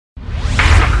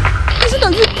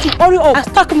to hurry up and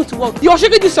start coming to work. You're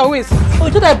shaking this your waist. Oh,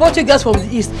 you thought I bought you girls from the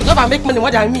east. Because I make money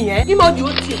more than me, eh? You know the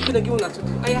OT is gonna give una to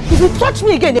do. If you touch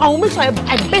me again, I will make sure I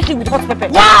bet you with hot pepper.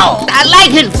 Wow! I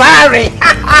like it very!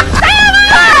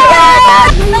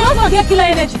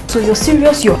 So you're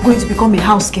serious? You're going to become a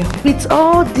house girl? With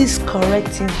all these correct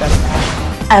things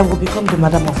that I will become the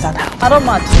madam of that house. I don't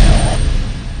mind.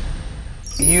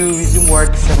 You resume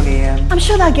work 7 a.m. I'm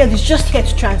sure that girl is just here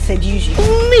to try and seduce you.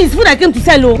 Me, it's food I came to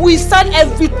sell. We start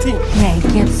everything. Yeah, I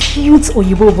get cute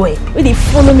Oyibo boy. When they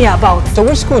follow me about. So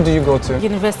which school do you go to?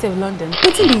 University of London.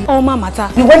 What's the Alma matter?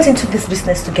 You went into this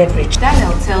business to get rich.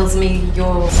 Daniel tells me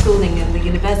you're schooling in the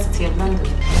University of London.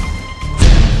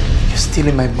 You're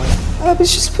stealing my money. I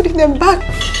was just putting them back.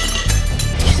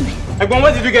 Excuse me. Egbon,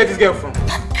 where did you get this girl from?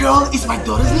 That girl is my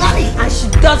daughter's nanny. And she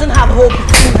doesn't have hope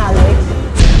between her legs.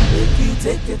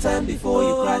 Take your time before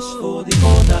you crash for the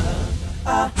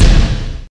corner.